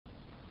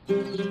Okay,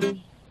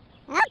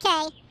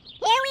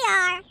 here we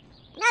are.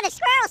 Another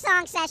squirrel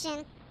song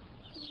session.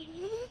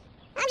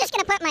 I'm just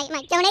gonna put my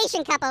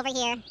donation cup over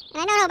here, and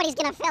I know nobody's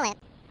gonna fill it.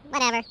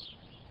 Whatever.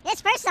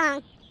 This first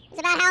song is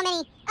about how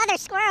many other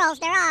squirrels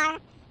there are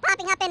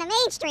popping up in the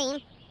mainstream,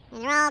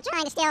 and they're all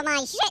trying to steal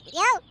my shit,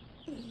 yo!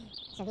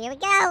 So here we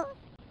go.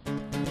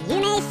 You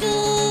may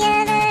see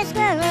other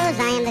squirrels,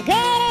 I am the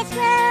greatest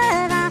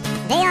squirrel of all.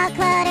 They all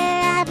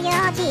clutter up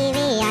your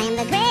TV, I am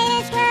the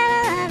greatest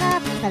squirrel of all.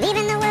 Believe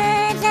in the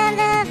words of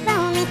the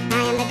Foamy,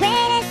 I am the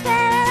greatest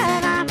squirrel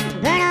of all.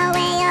 Burn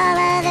away all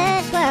other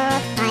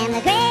squirrels, I am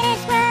the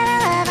greatest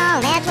squirrel of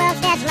all. They're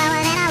 12 steps lower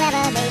than I'll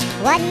ever be.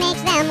 What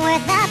makes them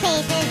worth the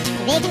paces?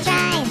 They can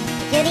try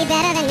to be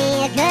better than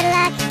me. Good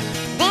luck,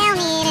 they'll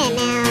need it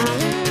now.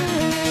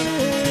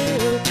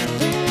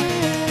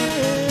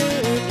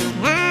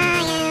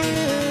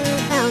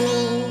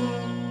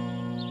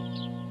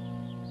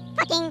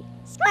 Fucking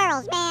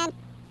squirrels, man.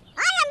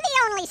 I am the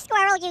only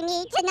squirrel you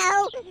need to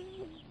know.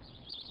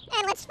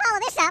 And let's follow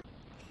this up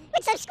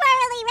with some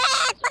squirrely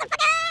rap,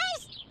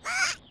 motherfuckers!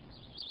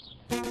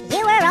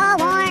 You were all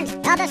warned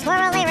of the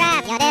squirrely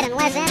rap, you didn't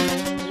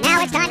listen.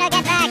 Now it's time to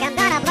get back, I'm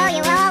gonna blow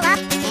you all up,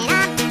 and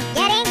I'm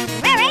getting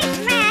very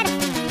mad.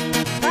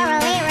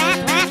 Squirrely rap,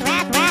 rap,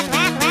 rap, rap,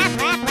 rap, rap,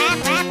 rap, rap,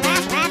 rap,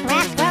 rap, rap,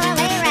 rap,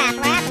 squirrely rap,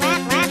 rap,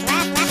 rap, rap,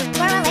 rap, rap,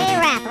 squirrely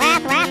rap,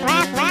 rap, rap,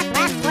 rap, rap,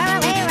 rap,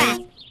 squirrely rap.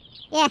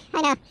 Yeah,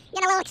 I know.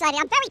 Getting a little excited.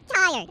 I'm very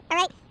tired,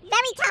 alright?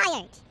 Very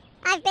tired.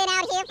 I've been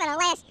out here for the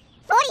last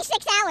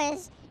 46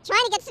 hours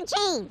trying to get some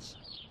change.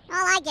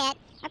 All I get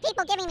are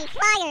people giving me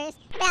flyers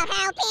about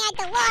how bad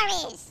the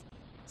war is.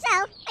 So,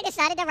 I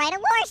decided to write a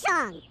war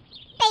song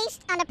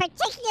based on the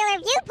particular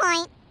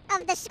viewpoint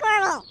of the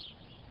squirrel.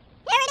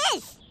 Here it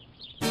is.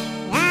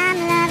 I'm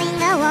loving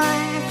the war.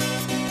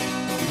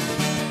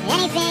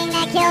 Anything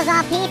that kills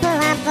all people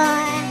I'm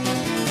for.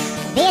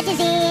 Be it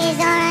disease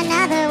or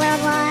another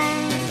world war.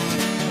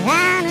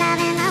 I'm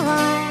loving the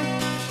war.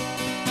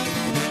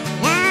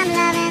 I'm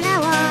loving the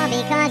war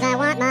because I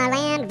want my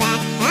land back.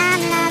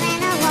 I'm loving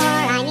the war.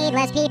 I need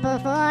less people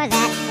for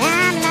that.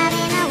 I'm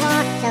loving the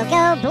war. So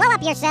go blow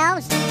up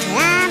yourselves.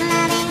 I'm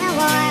loving the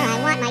war. I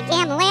want my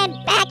damn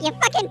land back, you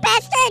fucking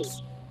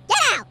bastards!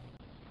 Get out!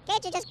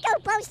 Can't you just go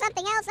blow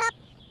something else up?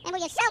 And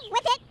will yourself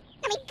with it?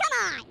 I mean, come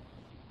on!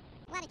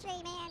 You want a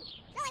tree, man?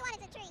 All I want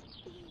is a tree.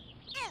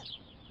 Oh.